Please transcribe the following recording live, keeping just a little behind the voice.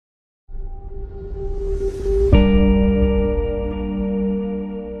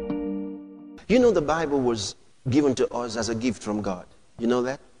You know the Bible was given to us as a gift from God. You know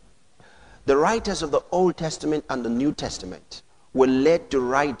that? The writers of the Old Testament and the New Testament were led to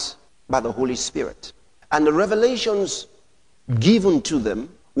write by the Holy Spirit. And the revelations given to them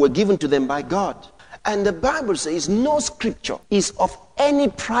were given to them by God. And the Bible says no scripture is of any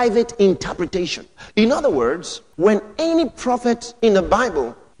private interpretation. In other words, when any prophet in the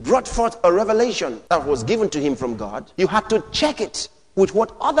Bible brought forth a revelation that was given to him from God, you had to check it with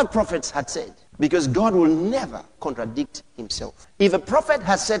what other prophets had said, because God will never contradict himself. If a prophet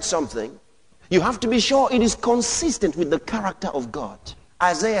has said something, you have to be sure it is consistent with the character of God.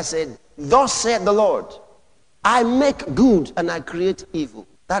 Isaiah said, "Thus said the Lord, I make good and I create evil."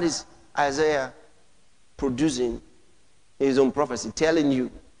 That is Isaiah producing his own prophecy, telling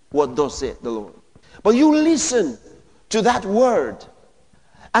you what thus said the Lord. But you listen to that word,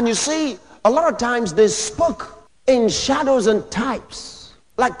 and you see, a lot of times they spoke in shadows and types.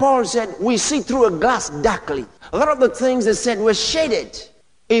 Like Paul said, we see through a glass darkly. A lot of the things they said were shaded.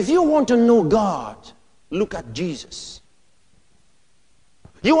 If you want to know God, look at Jesus.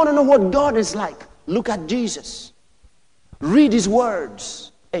 You want to know what God is like, look at Jesus. Read his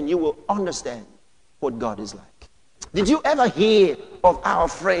words, and you will understand what God is like. Did you ever hear of our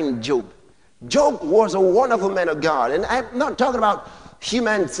friend Job? Job was a wonderful man of God. And I'm not talking about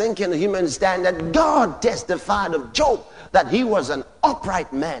human thinking, human standard. God testified of Job that he was an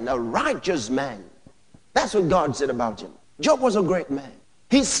upright man, a righteous man. That's what God said about him. Job was a great man.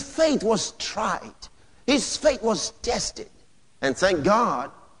 His faith was tried. His faith was tested. And thank God,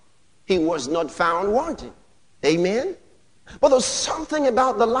 he was not found wanting. Amen? But there's something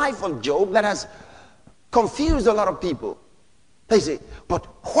about the life of Job that has confused a lot of people. They say, but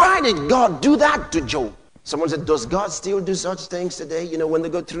why did God do that to Job? Someone said, does God still do such things today? You know, when they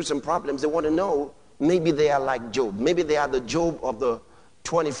go through some problems, they want to know, maybe they are like Job. Maybe they are the Job of the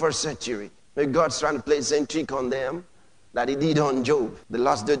 21st century. Maybe God's trying to play the same trick on them that he did on Job. They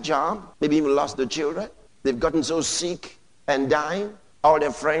lost their job, maybe even lost their children. They've gotten so sick and dying. All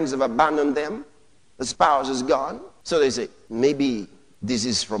their friends have abandoned them. The spouse is gone. So they say, maybe this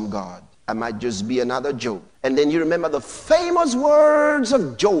is from God. I might just be another Job. And then you remember the famous words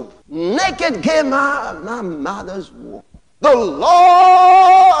of Job. Naked came out of my mother's womb. The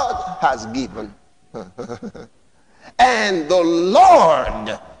Lord has given. And the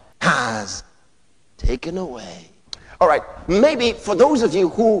Lord has taken away. All right, maybe for those of you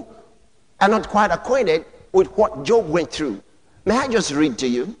who are not quite acquainted with what Job went through, may I just read to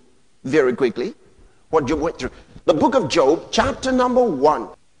you very quickly what Job went through. The book of Job, chapter number 1.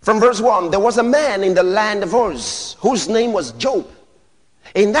 From verse 1, there was a man in the land of Uz whose name was Job.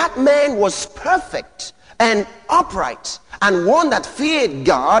 And that man was perfect and upright, and one that feared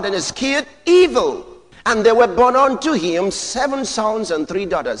God and eschewed evil. And there were born unto him 7 sons and 3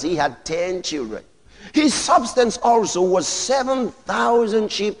 daughters. He had 10 children. His substance also was 7,000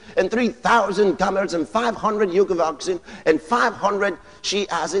 sheep and 3,000 camels and 500 yoke of oxen and 500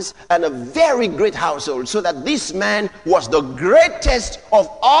 she-asses and a very great household, so that this man was the greatest of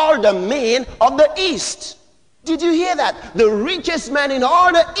all the men of the East. Did you hear that? The richest man in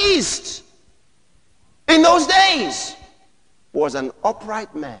all the East in those days was an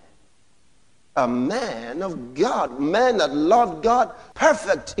upright man, a man of God, a man that loved God,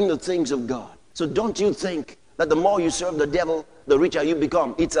 perfect in the things of God. So don't you think that the more you serve the devil, the richer you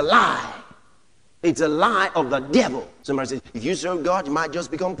become. It's a lie. It's a lie of the devil. Somebody says, if you serve God, you might just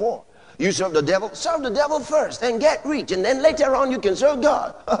become poor. You serve the devil first and get rich, and then later on you can serve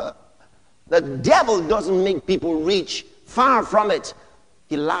God. The devil doesn't make people rich. Far from it.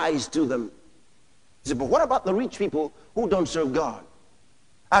 He lies to them. He said, but what about the rich people who don't serve God?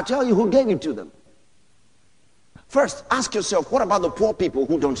 I'll tell you who gave it to them. First, ask yourself, what about the poor people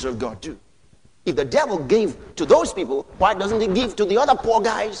who don't serve God too? If the devil gave to those people, why doesn't he give to the other poor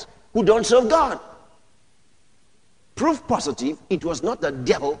guys who don't serve God? Proof positive, it was not the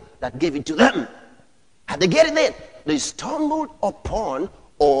devil that gave it to them. Had they get it then? They stumbled upon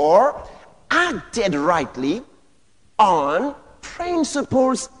or acted rightly on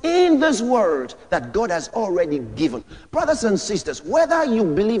principles in this world that God has already given. Brothers and sisters, whether you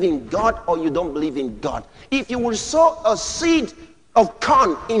believe in God or you don't believe in God, if you will sow a seed of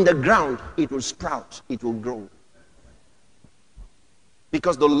corn in the ground, it will sprout, it will grow.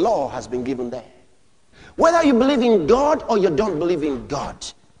 Because the law has been given there. Whether you believe in God or you don't believe in God,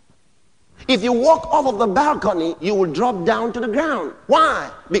 if you walk off of the balcony, you will drop down to the ground.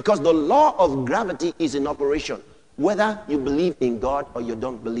 Why? Because the law of gravity is in operation, whether you believe in God or you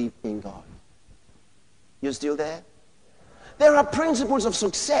don't believe in God. You still there? There are principles of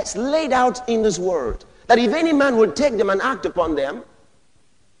success laid out in this world, that if any man will take them and act upon them,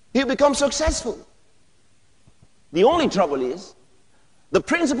 He'll become successful. The only trouble is, the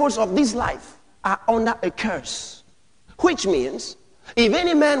principles of this life are under a curse. Which means, if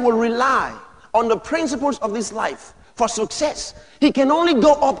any man will rely on the principles of this life for success, he can only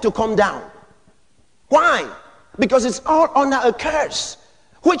go up to come down. Why? Because it's all under a curse.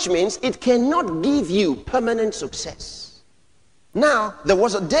 Which means it cannot give you permanent success. Now, there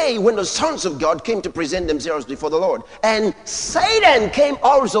was a day when the sons of God came to present themselves before the Lord. And Satan came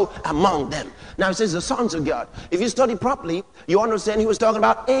also among them. Now it says the sons of God. If you study properly, you understand he was talking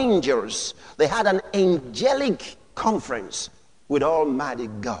about angels. They had an angelic conference with Almighty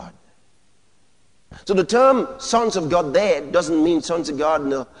God. So the term sons of God there doesn't mean sons of God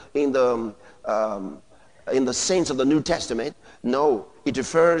in the sense of the New Testament. No, it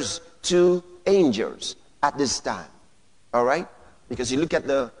refers to angels at this time. All right? Because you look at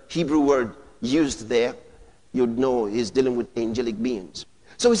the Hebrew word used there, you'd know he's dealing with angelic beings.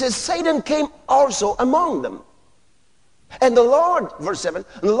 So he says, Satan came also among them. And the Lord, verse 7,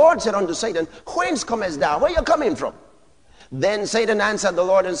 the Lord said unto Satan, whence comest thou? Where are you coming from? Then Satan answered the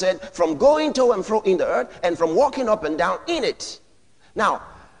Lord and said, from going to and fro in the earth, and from walking up and down in it. Now,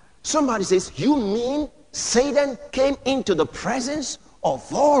 somebody says, you mean Satan came into the presence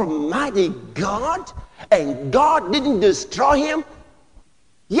of Almighty God, and God didn't destroy him?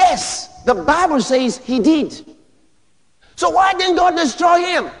 Yes, the Bible says he did. So why didn't God destroy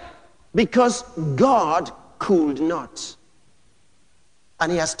him? Because God could not. And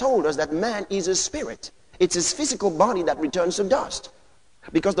he has told us that man is a spirit. It's his physical body that returns to dust.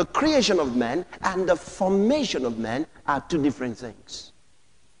 Because the creation of man and the formation of man are two different things.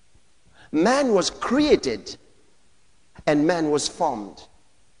 Man was created and man was formed.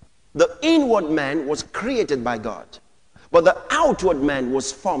 The inward man was created by God, but the outward man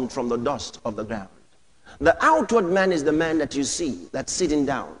was formed from the dust of the ground. The outward man is the man that you see, that's sitting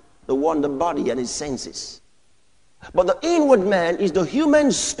down, the one, the body and his senses. But the inward man is the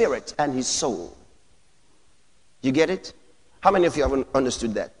human spirit and his soul. You get it? How many of you have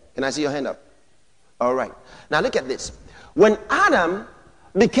understood that? Can I see your hand up? All right. Now look at this. When Adam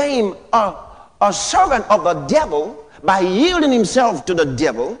became a servant of the devil by yielding himself to the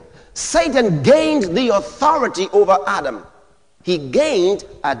devil, Satan gained the authority over Adam. He gained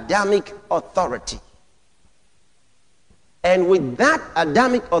Adamic authority. And with that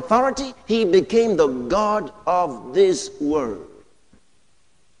Adamic authority, he became the God of this world.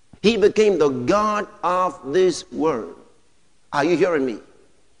 He became the God of this world. Are you hearing me?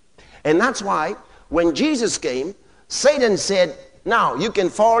 And that's why when Jesus came, Satan said, now you can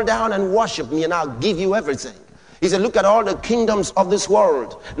fall down and worship me and I'll give you everything. He said, look at all the kingdoms of this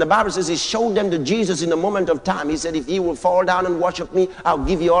world. And the Bible says he showed them to Jesus in a moment of time. He said, if you will fall down and worship me, I'll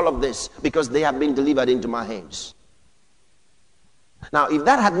give you all of this because they have been delivered into my hands. Now, if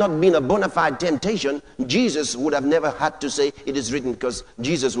that had not been a bona fide temptation, Jesus would have never had to say, it is written, because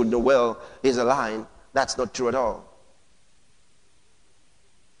Jesus would know, well, he's a lying. That's not true at all.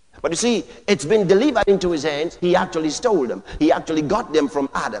 But you see, it's been delivered into his hands. He actually stole them. He actually got them from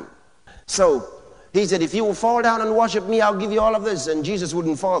Adam. So he said, if you will fall down and worship me, I'll give you all of this. And Jesus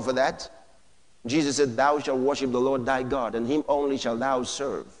wouldn't fall for that. Jesus said, thou shalt worship the Lord thy God, and him only shalt thou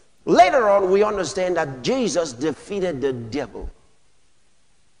serve. Later on, we understand that Jesus defeated the devil.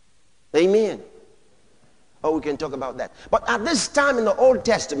 Amen. Oh, we can talk about that. But at this time in the Old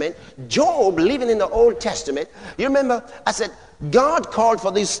Testament, Job, living in the Old Testament, you remember I said God called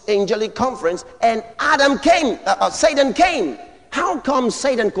for this angelic conference and Satan came. How come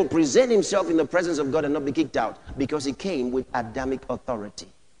Satan could present himself in the presence of God and not be kicked out? Because he came with Adamic authority.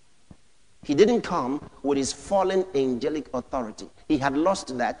 He didn't come with his fallen angelic authority. He had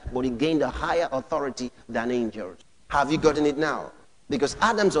lost that, but he gained a higher authority than angels. Have you gotten it now? Because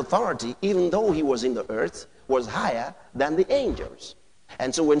Adam's authority, even though he was in the earth, was higher than the angels.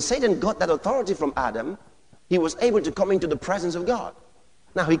 And so when Satan got that authority from Adam, he was able to come into the presence of God.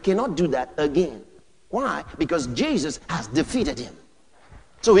 Now he cannot do that again. Why? Because Jesus has defeated him.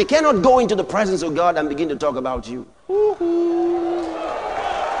 So he cannot go into the presence of God and begin to talk about you.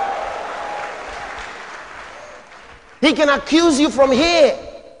 He can accuse you from here,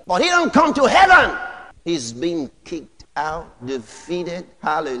 but he don't come to heaven. He's been kicked out, defeated.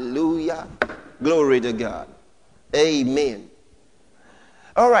 Hallelujah. Glory to God. Amen.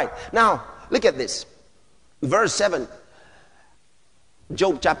 All right. Now, look at this. Verse 7.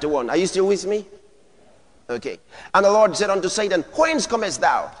 Job chapter 1. Are you still with me? Okay. And the Lord said unto Satan, whence comest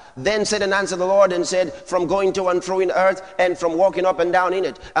thou? Then Satan answered the Lord and said, from going to and fro in the earth, and from walking up and down in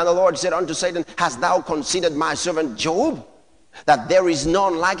it. And the Lord said unto Satan, hast thou considered my servant Job, that there is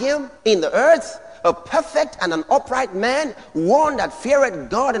none like him in the earth, a perfect and an upright man, one that feareth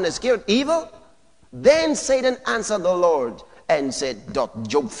God and escheweth evil? Then Satan answered the Lord and said, Doth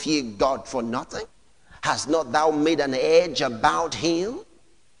Job fear God for nothing? Hast not thou made an edge about him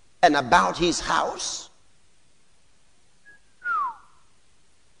and about his house?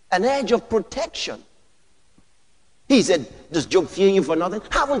 An edge of protection. He said, does Job fear you for nothing?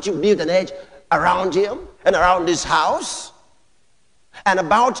 Haven't you built an edge around him and around his house and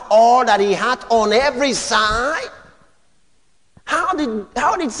about all that he had on every side? How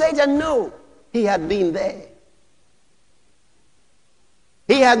did Satan know? He had been there.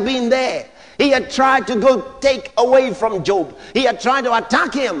 He had been there. He had tried to go take away from Job. He had tried to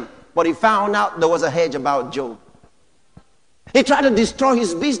attack him, but he found out there was a hedge about Job. He tried to destroy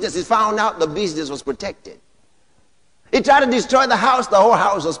his business. He found out the business was protected. He tried to destroy the whole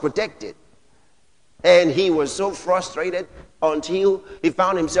house was protected. And he was so frustrated until he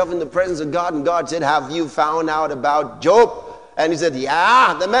found himself in the presence of God, and God said, have you found out about Job? And he said,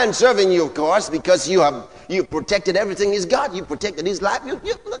 yeah, the man serving you, of course, because you protected everything he's got. You protected his life.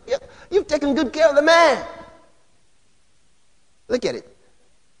 You've taken good care of the man. Look at it.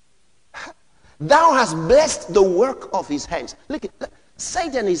 Thou hast blessed the work of his hands. Look,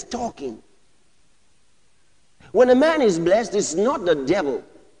 Satan is talking. When a man is blessed, it's not the devil.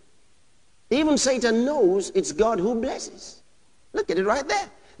 Even Satan knows it's God who blesses. Look at it right there.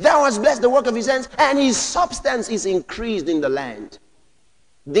 Thou hast blessed the work of his hands, and his substance is increased in the land.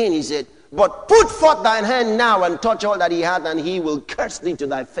 Then he said, but put forth thine hand now and touch all that he hath, and he will curse thee to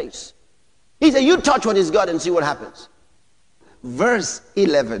thy face. He said, you touch what he's got and see what happens. Verse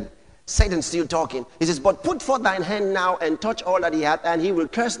 11. Satan's still talking. He says, but put forth thine hand now and touch all that he hath, and he will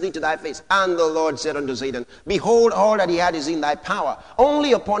curse thee to thy face. And the Lord said unto Satan, behold, all that he had is in thy power.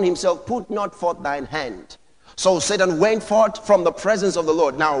 Only upon himself put not forth thine hand. So Satan went forth from the presence of the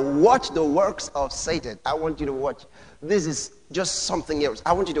Lord. Now watch the works of Satan. I want you to watch. This is just something else.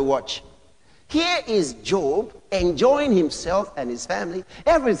 I want you to watch. Here is Job enjoying himself and his family.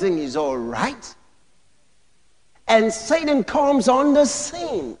 Everything is all right. And Satan comes on the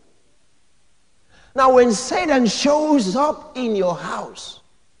scene. Now, when Satan shows up in your house,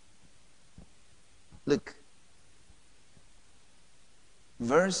 look,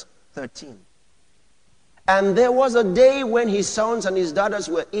 verse 13. And there was a day when his sons and his daughters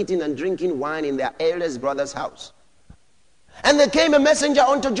were eating and drinking wine in their eldest brother's house. And there came a messenger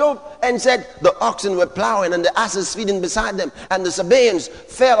unto Job and said, the oxen were plowing and the asses feeding beside them, and the Sabaeans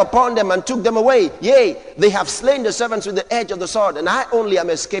fell upon them and took them away. Yea, they have slain the servants with the edge of the sword, and I only am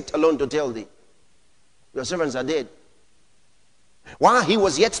escaped alone to tell thee. Your servants are dead. While he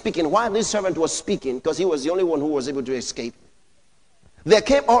was yet speaking, while this servant was speaking, because he was the only one who was able to escape, there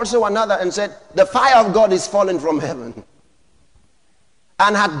came also another and said, the fire of God is fallen from heaven,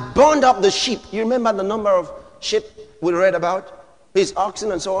 and had burned up the sheep. You remember the number of sheep we read about? His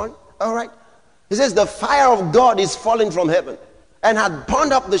oxen and so on. All right. He says, the fire of God is fallen from heaven, and had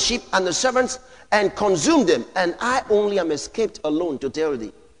burned up the sheep and the servants, and consumed them, and I only am escaped alone to tell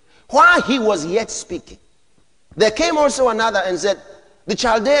thee. While he was yet speaking, there came also another and said, the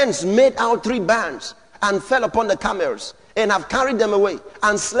Chaldeans made out 3 bands and fell upon the camels, and have carried them away,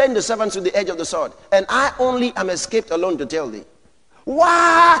 and slain the servants with the edge of the sword, and I only am escaped alone to tell thee.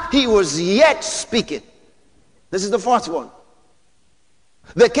 While he was yet speaking, this is the 4th one.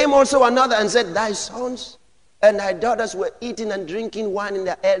 There came also another and said, thy sons and thy daughters were eating and drinking wine in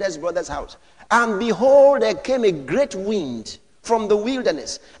their eldest brother's house. And behold, there came a great wind from the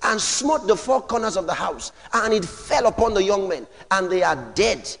wilderness, and smote the 4 corners of the house, and it fell upon the young men, and they are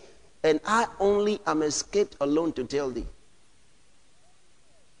dead, and I only am escaped alone to tell thee.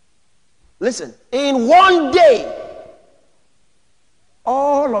 Listen, in one day,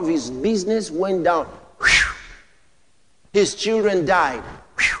 all of his business went down. His children died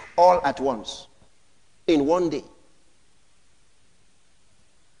all at once, in one day.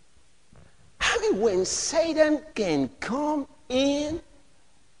 I mean, when Satan can come in,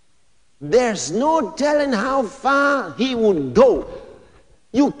 there's no telling how far he would go.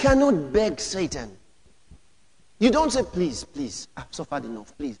 You cannot beg Satan. You don't say, please, please, I've suffered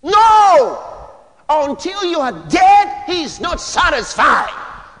enough, please. No! Until you are dead, he is not satisfied.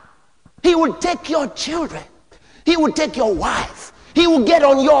 He will take your children. He will take your wife. He will get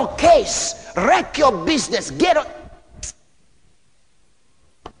on your case, wreck your business, get on.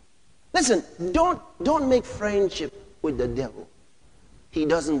 Listen, don't make friendship with the devil. He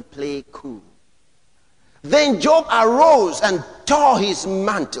doesn't play cool. Then Job arose and tore his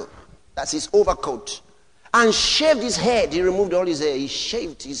mantle, that's his overcoat, and shaved his head. He removed all his hair. He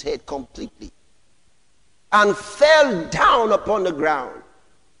shaved his head completely, and fell down upon the ground.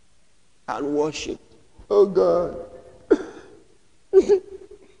 and worshipped, oh God,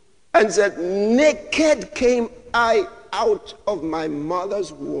 and said, naked came I out of my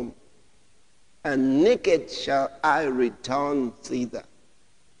mother's womb, and naked shall I return thither.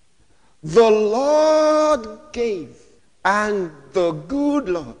 The Lord gave, and the good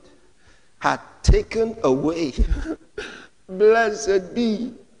Lord had taken away. Blessed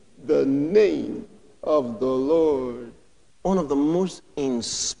be the name of the Lord. One of the most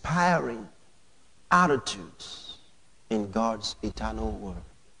inspiring attitudes in God's eternal word.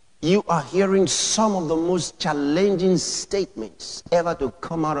 You are hearing some of the most challenging statements ever to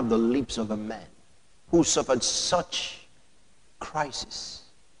come out of the lips of a man who suffered such crisis.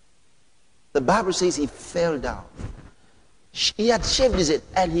 The Bible says he fell down. He had shaved his head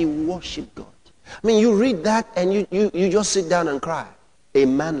and he worshipped God. I mean, you read that and you just sit down and cry. A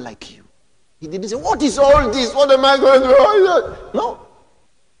man like you. He didn't say, what is all this? What am I going to do? No.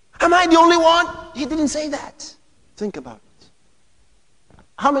 Am I the only one? He didn't say that. Think about it.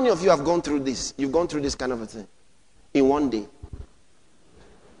 How many of you have gone through this? You've gone through this kind of a thing in one day.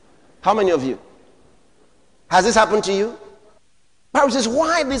 How many of you? Has this happened to you? Bible says,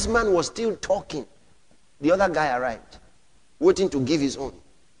 why this man was still talking, the other guy arrived, waiting to give his own.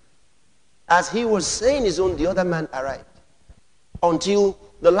 As he was saying his own, the other man arrived. Until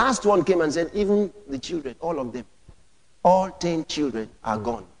the last one came and said, even the children, all of them, all 10 children are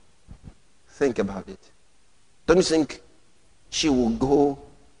gone. Think about it. Don't you think she will go,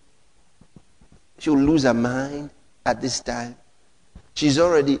 she will lose her mind at this time? She's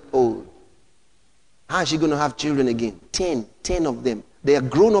already old. How is she going to have children again? 10 of them. They are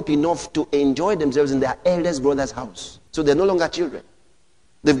grown up enough to enjoy themselves in their eldest brother's house. So they're no longer children.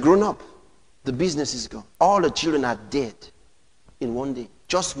 They've grown up. The business is gone. All the children are dead in one day.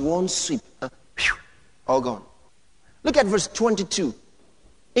 Just one sweep. All gone. Look at verse 22.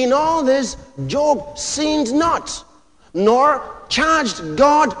 In all this, Job sinned not, nor charged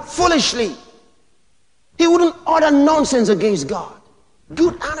God foolishly. He wouldn't utter nonsense against God.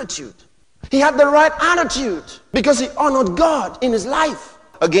 Good attitude. He had the right attitude because he honored God in his life.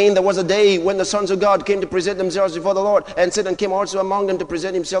 Again, there was a day when the sons of God came to present themselves before the Lord, and Satan came also among them to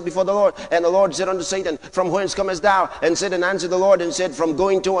present himself before the Lord. And the Lord said unto Satan, from whence comest thou? And Satan answered the Lord and said, from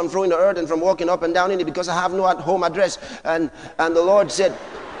going to and fro in the earth, and from walking up and down in it, because I have no home address. And the Lord said,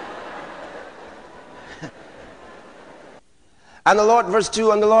 and the Lord, verse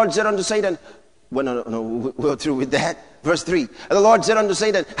 2, and the Lord said unto Satan, well, no, we're through with that. Verse 3, and the Lord said unto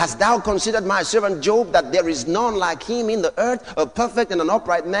Satan, hast thou considered my servant Job, that there is none like him in the earth, a perfect and an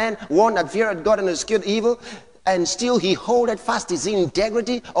upright man, one that feareth God and escheweth evil, and still he holdeth fast his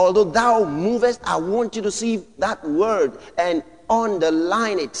integrity? Although thou movest, I want you to see that word and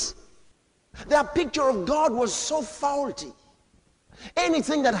underline it. That picture of God was so faulty.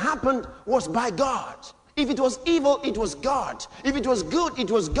 Anything that happened was by God. If it was evil, it was God. If it was good,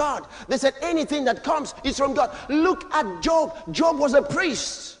 it was God. They said anything that comes is from God. Look at Job. Job was a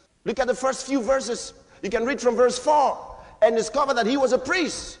priest. Look at the first few verses. You can read from verse 4 and discover that he was a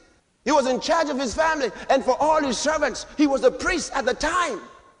priest. He was in charge of his family, and for all his servants, he was a priest at the time.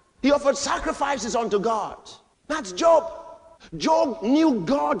 He offered sacrifices unto God. That's Job. Job knew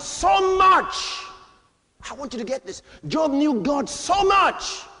God so much. I want you to get this. Job knew God so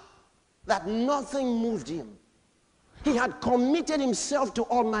much that nothing moved him. He had committed himself to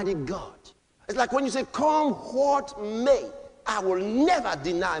Almighty God. It's like when you say, come what may, I will never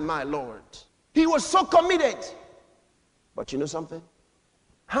deny my Lord. He was so committed. But you know something?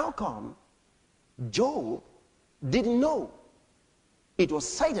 How come Job didn't know it was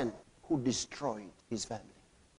Satan who destroyed his family?